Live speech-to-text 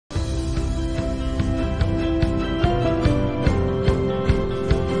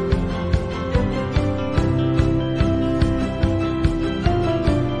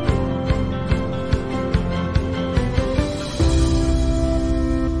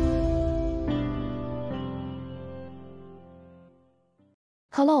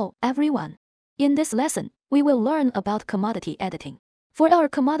Hello, everyone. In this lesson, we will learn about commodity editing. For our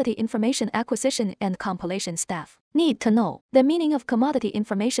commodity information acquisition and compilation staff, need to know the meaning of commodity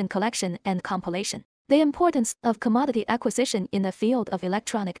information collection and compilation, the importance of commodity acquisition in the field of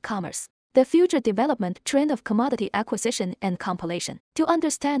electronic commerce, the future development trend of commodity acquisition and compilation, to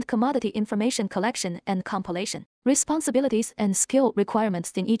understand commodity information collection and compilation, responsibilities and skill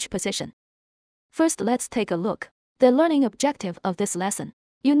requirements in each position. First, let's take a look. The learning objective of this lesson.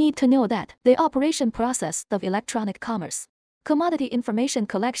 You need to know that the operation process of electronic commerce, commodity information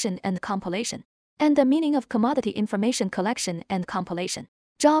collection and compilation, and the meaning of commodity information collection and compilation,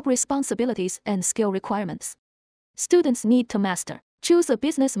 job responsibilities and skill requirements. Students need to master. Choose a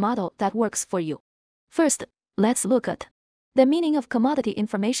business model that works for you. First, let's look at the meaning of commodity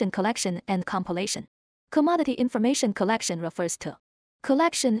information collection and compilation. Commodity information collection refers to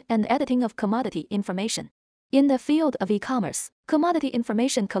collection and editing of commodity information. In the field of e-commerce, commodity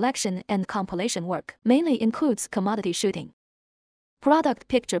information collection and compilation work mainly includes commodity shooting, product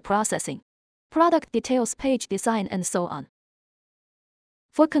picture processing, product details page design, and so on.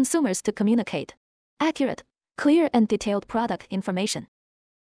 For consumers to communicate accurate, clear, and detailed product information.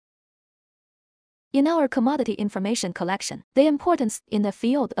 In our commodity information collection, the importance in the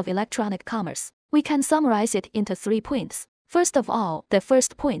field of electronic commerce, we can summarize it into 3 points. First of all, the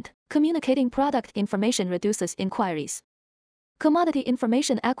first point, communicating product information reduces inquiries. Commodity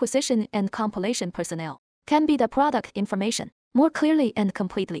information acquisition and compilation personnel can be the product information more clearly and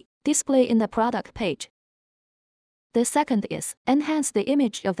completely display in the product page. The second is enhance the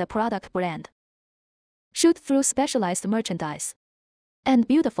image of the product brand. Shoot through specialized merchandise and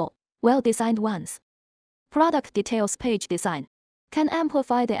beautiful, well-designed ones. Product details page design can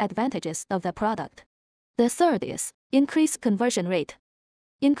amplify the advantages of the product. The third is increase conversion rate.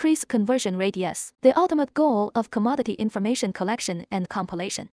 Increase conversion rate, yes, the ultimate goal of commodity information collection and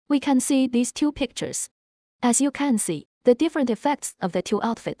compilation. We can see these 2 pictures. As you can see, the different effects of the 2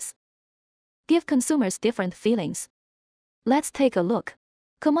 outfits give consumers different feelings. Let's take a look.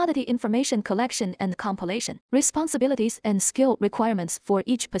 Commodity information collection and compilation, responsibilities and skill requirements for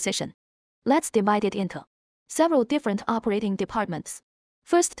each position. Let's divide it into several different operating departments.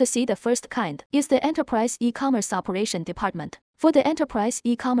 First, to see the first kind is the Enterprise E-commerce Operation Department. For the Enterprise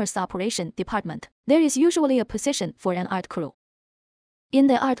E-commerce Operation Department, there is usually a position for an art crew. In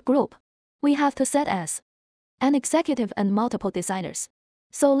the art group, we have to set as an executive and multiple designers.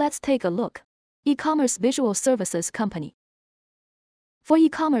 So let's take a look. E-commerce Visual Services Company. For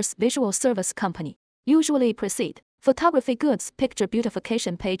e-commerce visual service company, usually proceed photography, goods, picture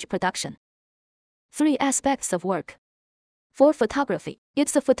beautification, page production. 3 aspects of work. For photography,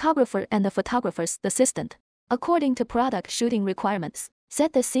 it's the photographer and the photographer's assistant. According to product shooting requirements,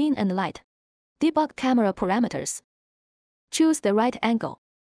 set the scene and light. Debug camera parameters. Choose the right angle.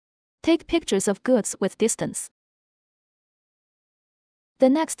 Take pictures of goods with distance. The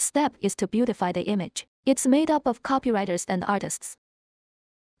next step is to beautify the image. It's made up of copywriters and artists.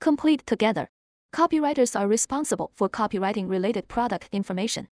 Complete together. Copywriters are responsible for copywriting related product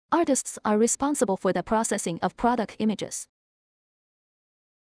information. Artists are responsible for the processing of product images.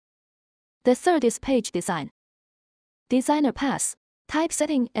 The third is page design. Designer pass,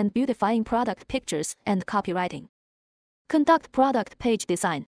 typesetting and beautifying product pictures and copywriting. Conduct product page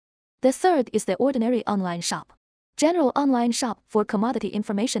design. The third is the ordinary online shop. General online shop for commodity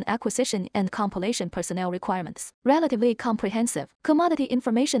information acquisition and compilation personnel requirements. Relatively comprehensive. Commodity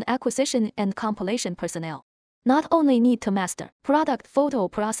information acquisition and compilation personnel not only need to master product photo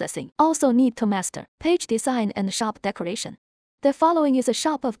processing, also need to master page design and shop decoration. The following is a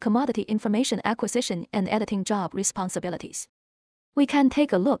shop of commodity information acquisition and editing job responsibilities. We can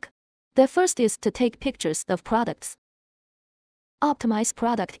take a look. The first is to take pictures of products. Optimize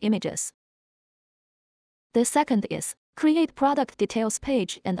product images. The second is create product details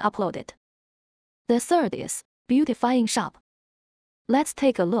page and upload it. The third is beautifying shop. Let's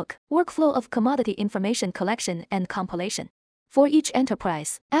take a look. Workflow of commodity information collection and compilation. For each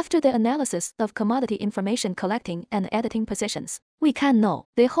enterprise, after the analysis of commodity information collecting and editing positions, we can know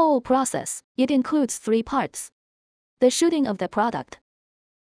the whole process. It includes 3 parts. The shooting of the product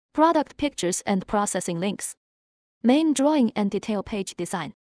pictures and processing links, main drawing and detail page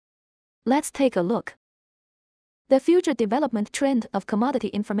design. Let's take a look. The future development trend of commodity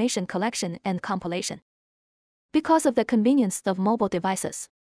information collection and compilation. Because of the convenience of mobile devices,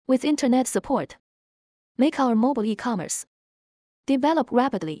 with internet support, make our mobile e-commerce develop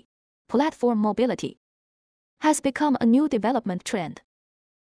rapidly. Platform mobility has become a new development trend.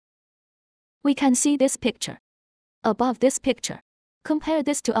 We can see this picture. Above this picture, compare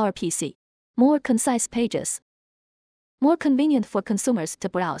this to our PC. More concise pages. more convenient for consumers to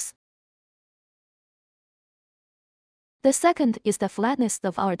browse. The second is the flatness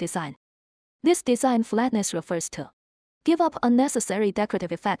of our design. This design flatness refers to give up unnecessary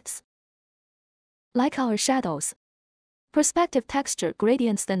decorative effects, like our shadows, perspective texture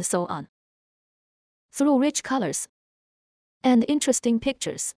gradients and so on, through rich colors and interesting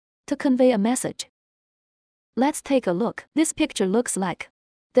pictures to convey a message. Let's take a look. This picture looks like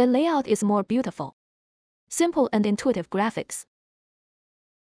the layout is more beautiful, simple and intuitive graphics.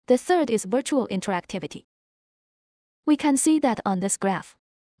 The third is virtual interactivity. We can see that on this graph.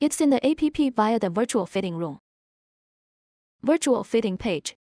 It's in the app via the virtual fitting room. Virtual fitting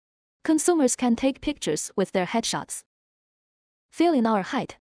page. Consumers can take pictures with their headshots, fill in our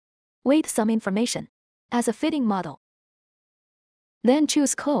height, weight, some information as a fitting model. Then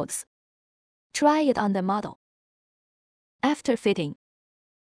choose clothes. Try it on the model. After fitting,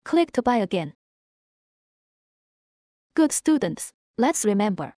 click to buy again. Good students, let's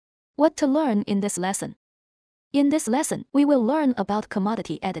remember what to learn in this lesson. In this lesson, we will learn about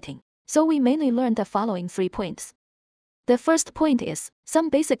commodity editing. So we mainly learn the following 3 points. The first point is some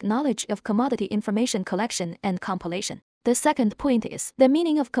basic knowledge of commodity information collection and compilation. The second point is the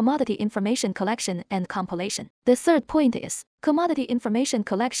meaning of commodity information collection and compilation. The third point is commodity information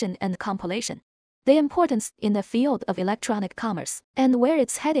collection and compilation, the importance in the field of electronic commerce, and where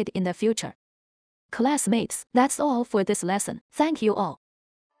it's headed in the future. Classmates, that's all for this lesson. Thank you all.